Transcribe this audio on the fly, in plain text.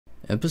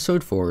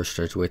Episode 4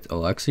 starts with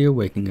Alexia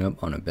waking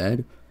up on a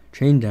bed,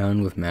 chained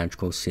down with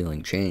magical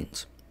ceiling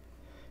chains.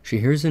 She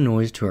hears a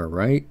noise to her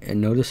right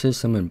and notices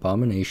some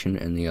abomination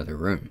in the other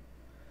room.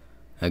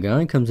 A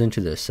guy comes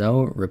into the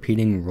cell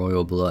repeating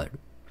royal blood.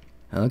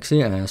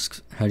 Alexia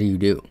asks, "How do you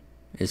do?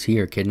 Is he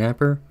your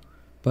kidnapper?"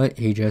 But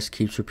he just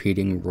keeps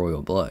repeating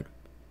royal blood.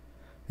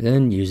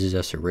 Then uses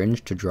a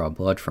syringe to draw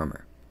blood from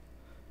her.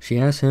 She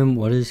asks him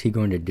what is he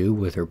going to do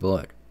with her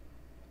blood.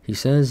 He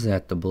says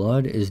that the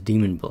blood is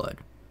demon blood.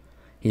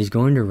 He's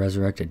going to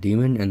resurrect a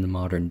demon in the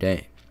modern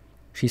day.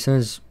 She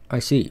says, "I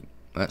see,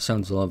 that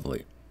sounds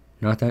lovely."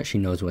 Not that she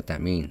knows what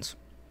that means.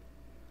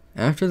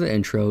 After the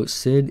intro,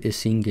 Cid is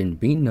seen getting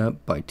beaten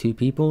up by two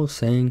people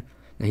saying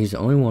that he's the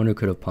only one who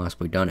could have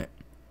possibly done it.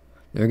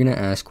 They're going to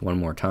ask one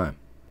more time,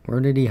 where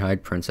did he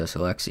hide Princess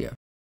Alexia?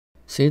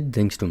 Cid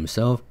thinks to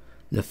himself,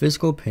 the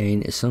physical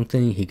pain is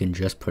something he can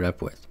just put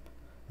up with.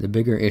 The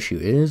bigger issue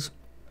is,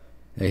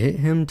 they hit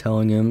him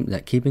telling him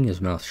that keeping his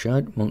mouth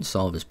shut won't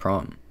solve his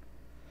problem.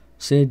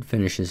 Cid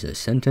finishes his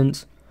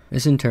sentence.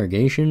 This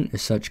interrogation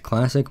is such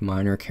classic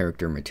minor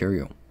character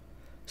material.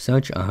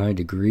 Such a high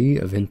degree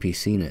of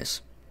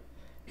NPC-ness.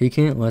 He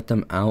can't let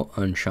them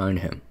out-unshine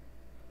him.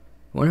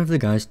 One of the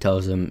guys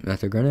tells him that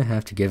they're going to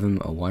have to give him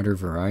a wider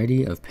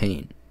variety of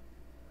pain.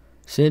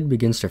 Cid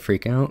begins to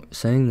freak out,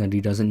 saying that he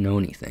doesn't know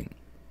anything.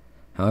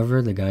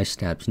 However, the guy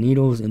stabs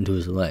needles into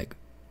his leg.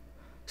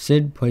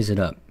 Cid plays it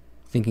up,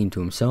 thinking to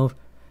himself,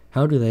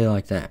 how do they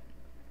like that?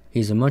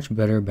 He's a much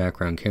better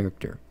background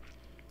character.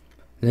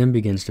 Then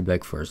begins to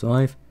beg for his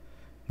life,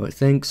 but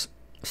thinks,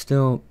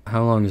 still,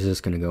 how long is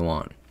this going to go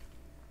on?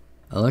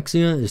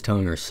 Alexia is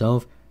telling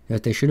herself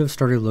that they should have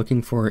started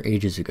looking for her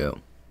ages ago,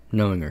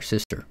 knowing her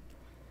sister,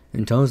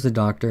 and tells the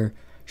doctor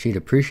she'd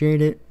appreciate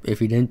it if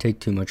he didn't take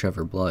too much of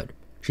her blood.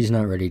 She's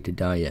not ready to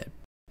die yet.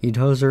 He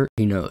tells her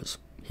he knows.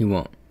 He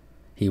won't.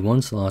 He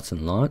wants lots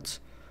and lots,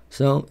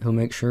 so he'll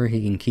make sure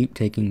he can keep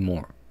taking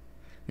more,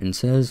 and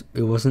says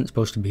it wasn't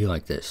supposed to be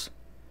like this.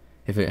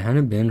 If it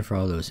hadn't been for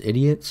all those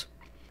idiots.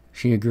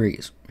 She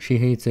agrees. She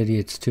hates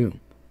idiots too.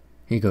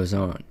 He goes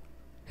on.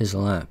 His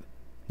lab.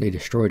 They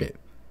destroyed it.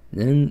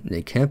 Then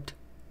they kept,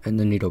 and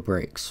the needle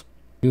breaks.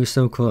 He was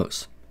so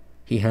close.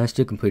 He has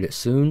to complete it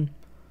soon,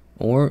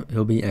 or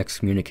he'll be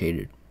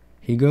excommunicated.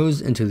 He goes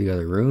into the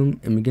other room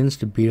and begins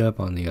to beat up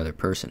on the other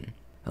person.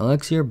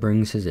 Alexia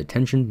brings his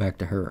attention back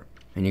to her,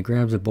 and he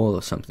grabs a bowl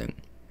of something,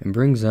 and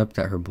brings up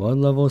that her blood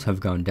levels have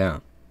gone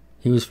down.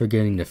 He was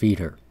forgetting to feed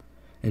her,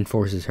 and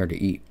forces her to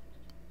eat.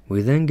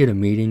 We then get a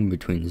meeting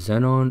between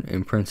Zenon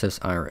and Princess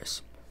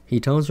Iris. He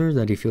tells her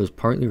that he feels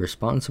partly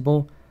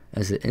responsible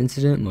as the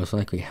incident most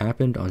likely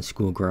happened on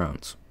school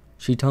grounds.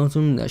 She tells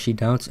him that she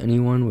doubts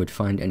anyone would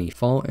find any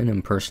fault in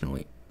him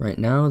personally. Right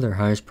now, their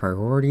highest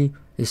priority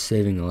is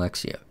saving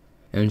Alexia,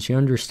 and she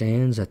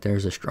understands that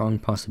there's a strong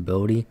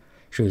possibility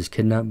she was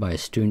kidnapped by a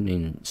student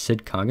named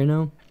Cid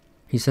Cagano.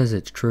 He says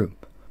it's true.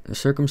 The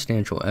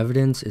circumstantial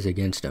evidence is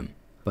against him,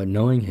 but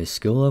knowing his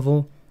skill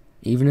level,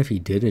 even if he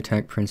did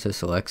attack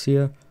Princess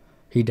Alexia,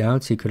 he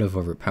doubts he could have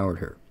overpowered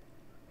her.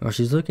 While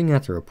she's looking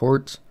at the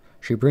reports,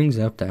 she brings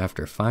up that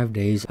after 5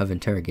 days of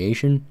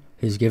interrogation,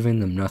 he's given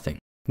them nothing,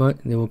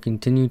 but they will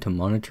continue to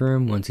monitor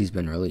him once he's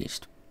been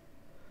released.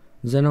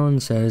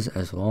 Zenon says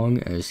as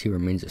long as he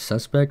remains a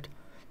suspect,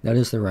 that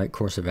is the right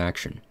course of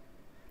action,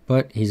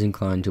 but he's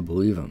inclined to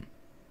believe him.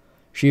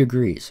 She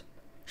agrees.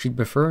 She'd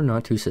prefer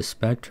not to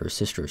suspect her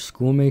sister's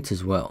schoolmates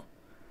as well.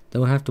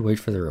 They'll have to wait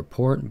for the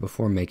report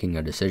before making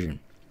a decision.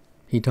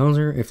 He tells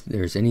her if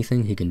there's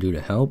anything he can do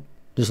to help,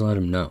 just let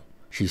him know.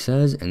 She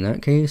says in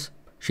that case,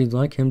 she'd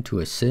like him to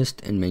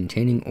assist in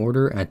maintaining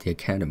order at the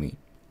academy.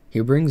 He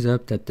brings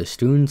up that the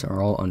students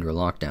are all under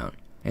lockdown,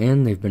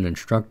 and they've been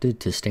instructed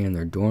to stay in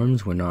their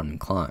dorms when not in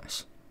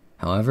class.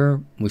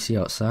 However, we see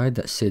outside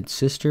that Cid's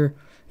sister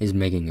is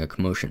making a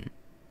commotion.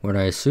 What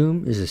I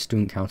assume is the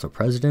student council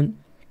president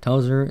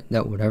tells her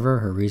that whatever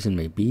her reason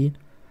may be,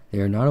 they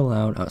are not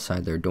allowed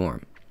outside their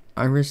dorm.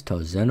 Iris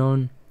tells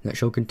Zenon that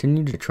she'll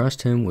continue to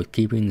trust him with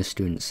keeping the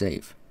students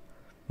safe.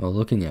 While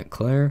looking at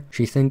Claire,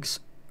 she thinks,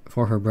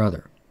 for her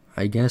brother,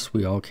 I guess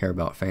we all care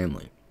about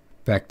family.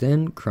 Back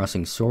then,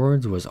 crossing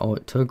swords was all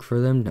it took for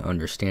them to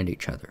understand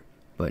each other.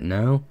 But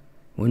now,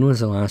 when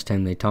was the last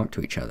time they talked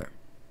to each other?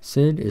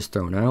 Cid is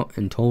thrown out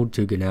and told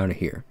to get out of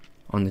here.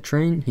 On the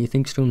train, he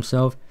thinks to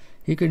himself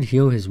he could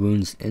heal his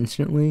wounds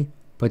instantly,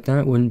 but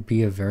that wouldn't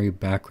be a very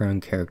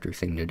background character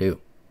thing to do.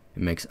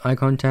 He makes eye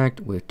contact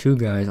with two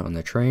guys on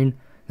the train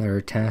that are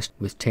tasked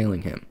with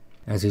tailing him.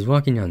 As he's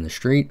walking down the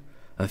street,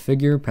 a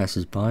figure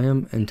passes by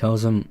him and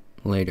tells him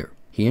later.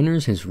 He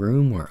enters his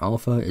room where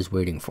Alpha is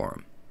waiting for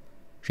him.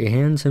 She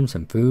hands him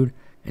some food,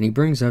 and he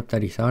brings up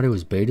that he thought it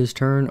was Beta's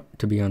turn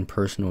to be on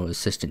personal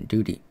assistant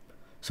duty.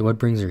 So what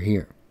brings her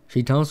here?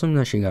 She tells him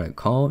that she got a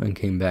call and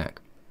came back.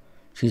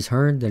 She's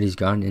heard that he's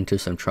gotten into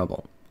some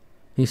trouble.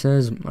 He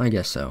says, I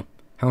guess so.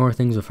 How are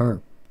things with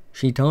her?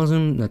 She tells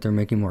him that they're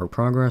making more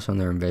progress on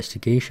their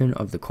investigation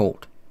of the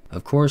cult.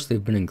 Of course,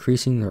 they've been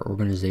increasing their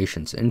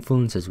organization's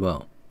influence as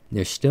well.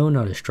 They're still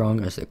not as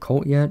strong as the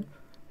cult yet,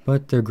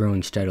 but they're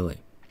growing steadily.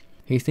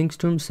 He thinks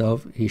to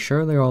himself he's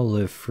sure they all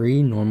live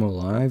free, normal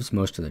lives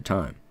most of the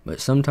time,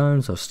 but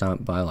sometimes they'll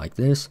stop by like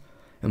this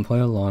and play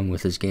along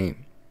with his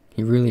game.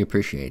 He really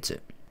appreciates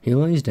it. He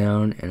lays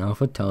down and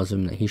Alpha tells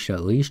him that he should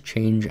at least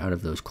change out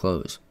of those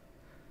clothes.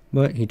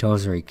 But he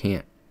tells her he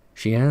can't.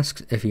 She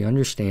asks if he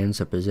understands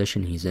the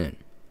position he's in.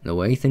 The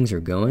way things are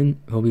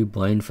going, he'll be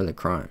blamed for the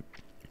crime.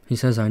 He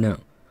says, I know.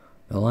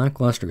 The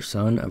lackluster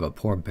son of a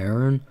poor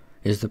baron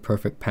is the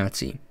perfect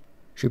patsy.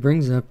 She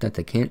brings up that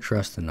they can't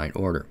trust the Night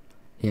Order.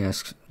 He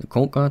asks, the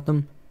cult got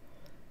them?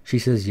 She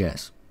says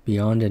yes,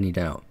 beyond any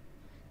doubt.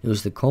 It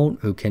was the cult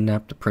who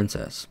kidnapped the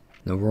princess.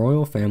 The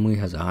royal family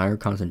has a higher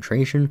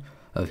concentration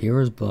of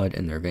hero's blood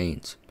in their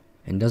veins,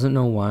 and doesn't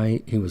know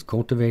why he was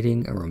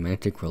cultivating a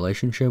romantic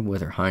relationship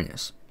with Her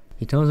Highness.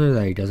 He tells her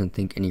that he doesn't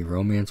think any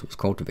romance was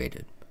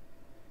cultivated.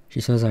 She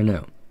says, I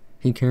know.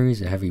 He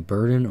carries a heavy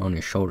burden on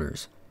his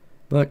shoulders,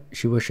 but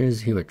she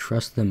wishes he would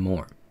trust them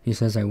more. He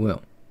says, I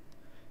will.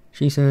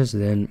 She says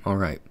then,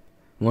 alright.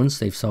 Once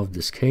they've solved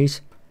this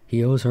case,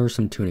 he owes her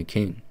some tuna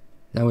king.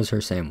 That was her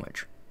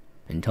sandwich.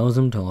 And tells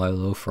him to lie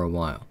low for a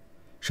while.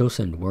 She'll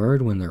send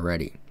word when they're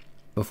ready.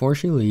 Before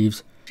she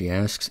leaves, she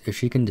asks if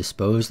she can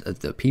dispose of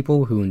the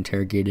people who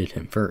interrogated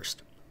him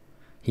first.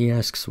 He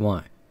asks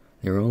why.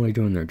 They were only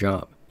doing their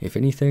job. If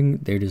anything,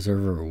 they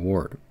deserve a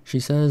reward. She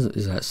says,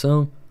 is that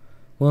so?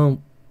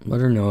 Well, let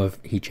her know if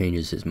he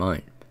changes his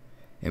mind.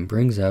 And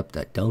brings up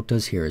that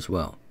Delta's here as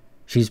well.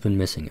 She's been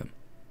missing him.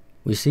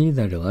 We see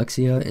that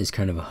Alexia is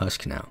kind of a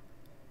husk now.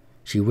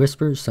 She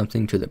whispers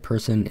something to the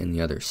person in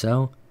the other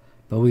cell,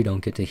 but we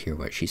don't get to hear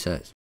what she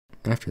says.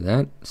 After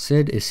that,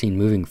 Cid is seen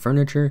moving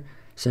furniture,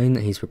 saying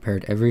that he's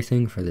prepared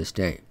everything for this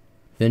day.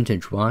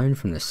 Vintage wine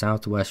from the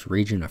southwest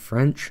region of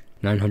French,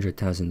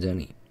 900,000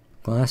 zeni.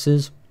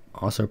 Glasses,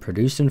 also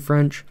produced in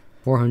French,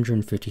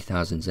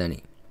 450,000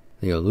 zeni.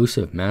 The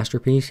elusive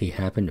masterpiece he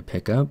happened to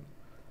pick up,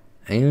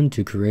 and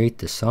to create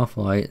the soft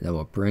light that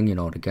will bring it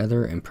all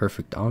together in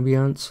perfect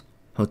ambiance,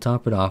 he'll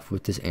top it off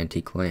with this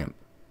antique lamp.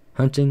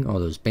 Hunting all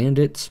those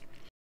bandits,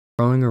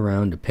 crawling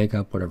around to pick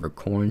up whatever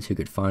coins he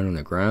could find on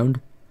the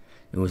ground.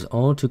 It was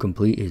all to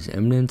complete his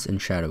Eminence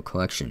and Shadow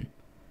collection.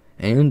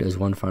 And as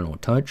one final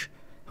touch,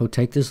 he'll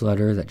take this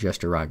letter that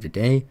just arrived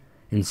today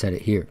and set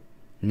it here.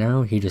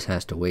 Now he just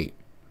has to wait.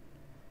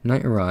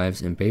 Night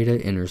arrives and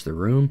Beta enters the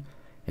room,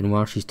 and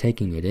while she's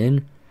taking it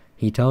in,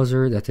 he tells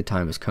her that the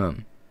time has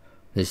come.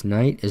 This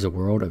night is a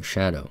world of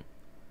shadow.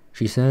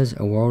 She says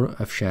a world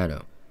of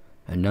shadow.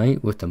 A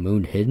night with the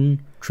moon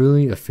hidden,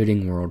 truly a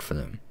fitting world for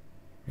them,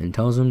 and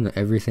tells him that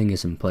everything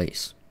is in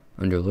place.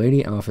 Under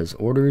Lady Alpha's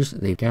orders,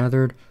 they've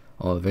gathered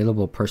all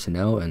available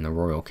personnel in the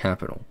royal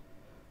capital.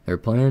 Their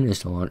plan is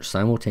to launch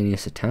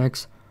simultaneous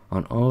attacks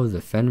on all of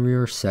the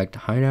Fenrir sect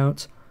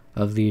hideouts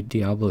of the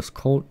Diablos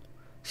cult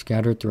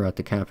scattered throughout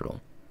the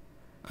capital.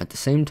 At the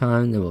same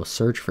time, they will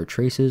search for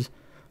traces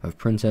of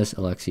Princess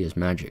Alexia's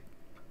magic.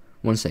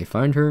 Once they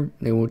find her,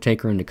 they will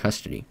take her into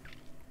custody.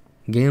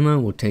 Gamma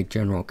will take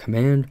general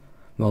command,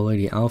 while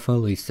Lady Alpha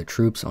leads the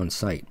troops on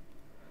site.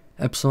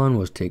 Epsilon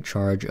will take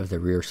charge of the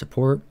rear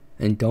support,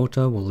 and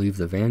Delta will leave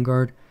the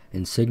vanguard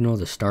and signal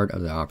the start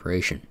of the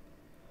operation.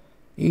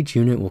 Each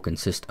unit will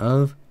consist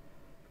of,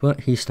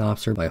 but he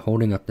stops her by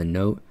holding up the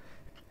note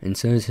and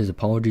says his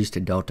apologies to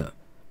Delta,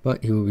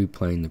 but he will be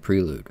playing the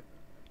prelude.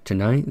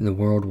 Tonight, the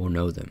world will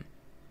know them.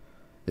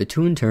 The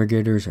two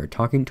interrogators are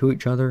talking to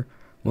each other,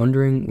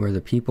 wondering where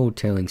the people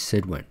tailing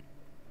Cid went.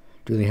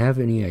 Do they have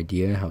any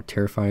idea how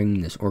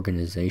terrifying this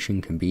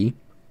organization can be?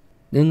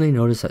 Then they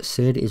notice that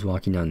Cid is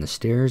walking down the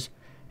stairs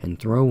and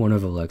throw one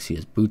of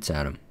Alexia's boots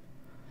at him.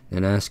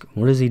 Then ask,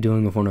 what is he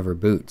doing with one of her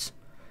boots?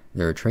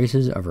 There are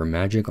traces of her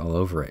magic all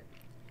over it.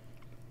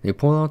 They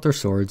pull out their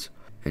swords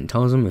and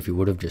tells him if he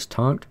would have just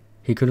talked,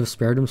 he could have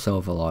spared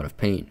himself a lot of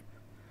pain,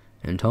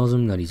 and tells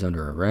him that he's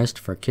under arrest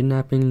for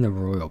kidnapping the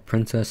royal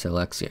princess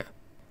Alexia.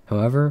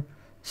 However,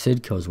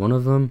 Cid kills one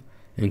of them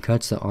and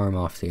cuts the arm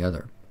off the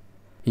other.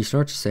 He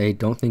starts to say,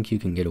 don't think you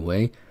can get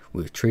away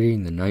with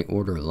treating the Night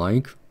Order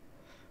like,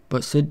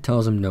 but Cid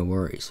tells him no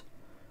worries.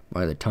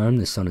 By the time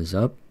the sun is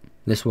up,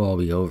 this will all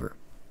be over.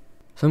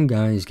 Some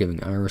guy is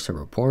giving Iris a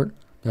report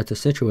that the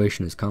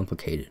situation is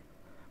complicated,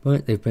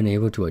 but they've been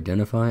able to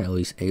identify at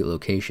least 8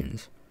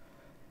 locations.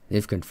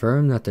 They've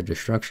confirmed that the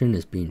destruction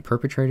is being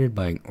perpetrated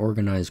by an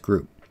organized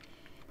group.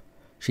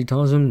 She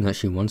tells him that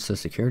she wants the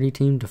security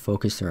team to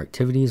focus their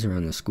activities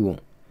around the school.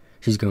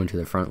 She's going to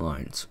the front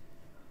lines.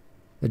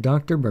 The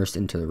doctor bursts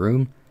into the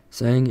room,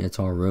 saying it's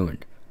all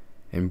ruined,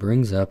 and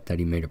brings up that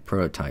he made a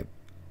prototype.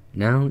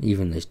 Now,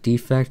 even this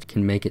defect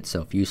can make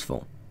itself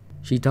useful.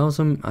 She tells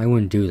him, I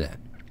wouldn't do that.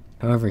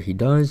 However, he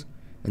does,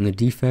 and the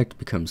defect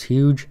becomes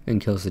huge and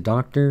kills the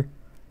doctor,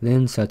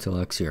 then sets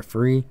Alexia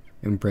free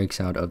and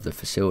breaks out of the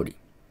facility.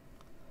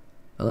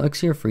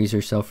 Alexia frees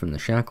herself from the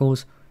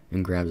shackles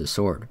and grabs a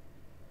sword.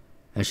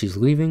 As she's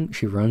leaving,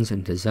 she runs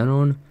into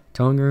Zenon,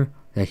 telling her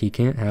that he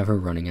can't have her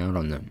running out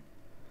on them.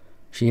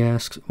 She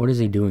asks, what is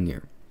he doing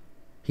here?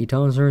 He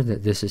tells her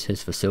that this is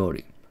his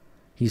facility.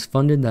 He's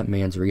funded that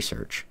man's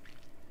research.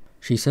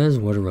 She says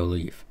what a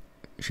relief.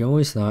 She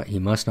always thought he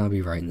must not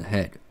be right in the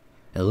head.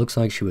 It looks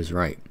like she was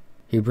right.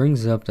 He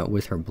brings up that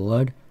with her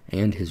blood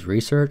and his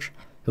research,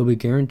 he'll be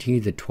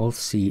guaranteed the 12th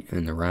seat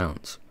in the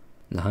rounds,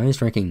 the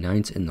highest ranking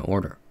knights in the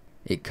order.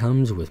 It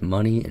comes with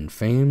money and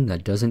fame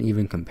that doesn't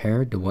even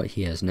compare to what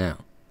he has now.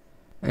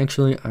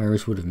 Actually,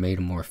 Iris would have made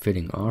a more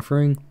fitting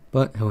offering,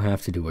 but he'll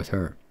have to do with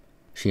her.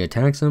 She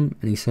attacks him,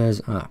 and he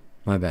says,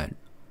 my bad.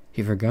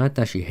 He forgot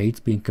that she hates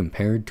being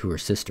compared to her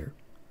sister.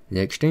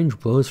 The exchange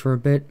blows for a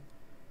bit.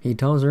 He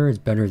tells her it's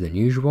better than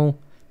usual,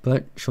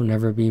 but she'll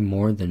never be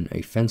more than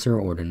a fencer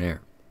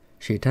ordinaire.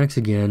 She attacks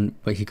again,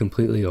 but he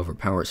completely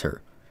overpowers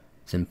her,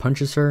 then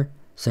punches her,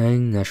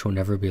 saying that she'll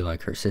never be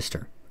like her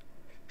sister.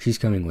 She's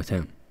coming with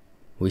him.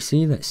 We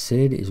see that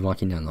Cid is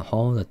walking down the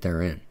hall that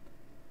they're in.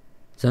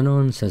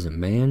 Zenon says a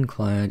man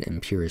clad in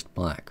purest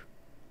black.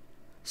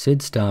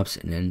 Cid stops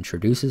and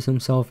introduces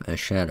himself as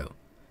Shadow,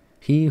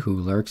 he who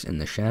lurks in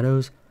the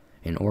shadows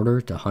in order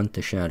to hunt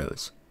the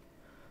shadows.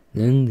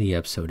 Then the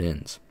episode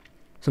ends.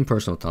 Some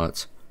personal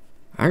thoughts.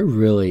 I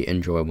really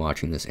enjoy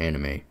watching this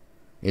anime.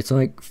 It's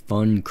like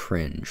fun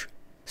cringe.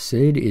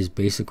 Cid is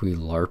basically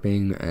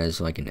LARPing as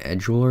like an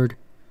edgelord,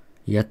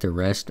 yet the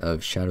rest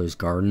of Shadow's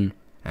Garden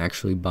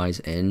actually buys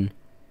in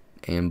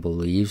and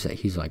believes that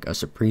he's like a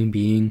supreme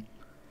being,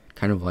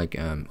 kind of like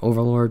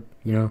Overlord,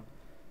 you know.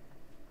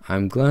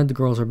 I'm glad the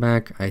girls are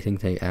back. I think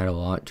they add a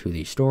lot to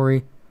the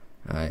story.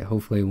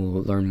 Hopefully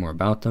we'll learn more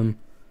about them.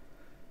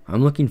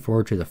 I'm looking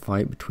forward to the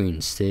fight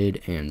between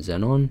Cid and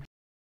Zenon.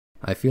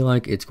 I feel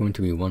like it's going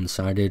to be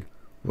one-sided,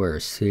 where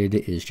Cid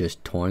is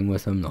just toying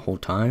with him the whole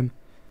time,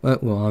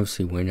 but will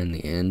obviously win in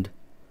the end.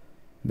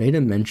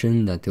 Beta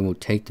mentioned that they will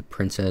take the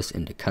princess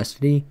into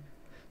custody,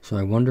 so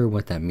I wonder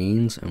what that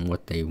means and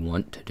what they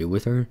want to do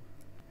with her.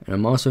 And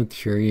I'm also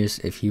curious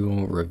if he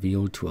will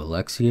reveal to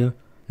Alexia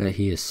that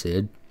he is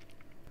Cid.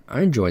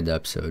 I enjoyed the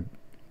episode,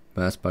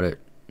 but that's about it.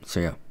 So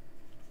yeah.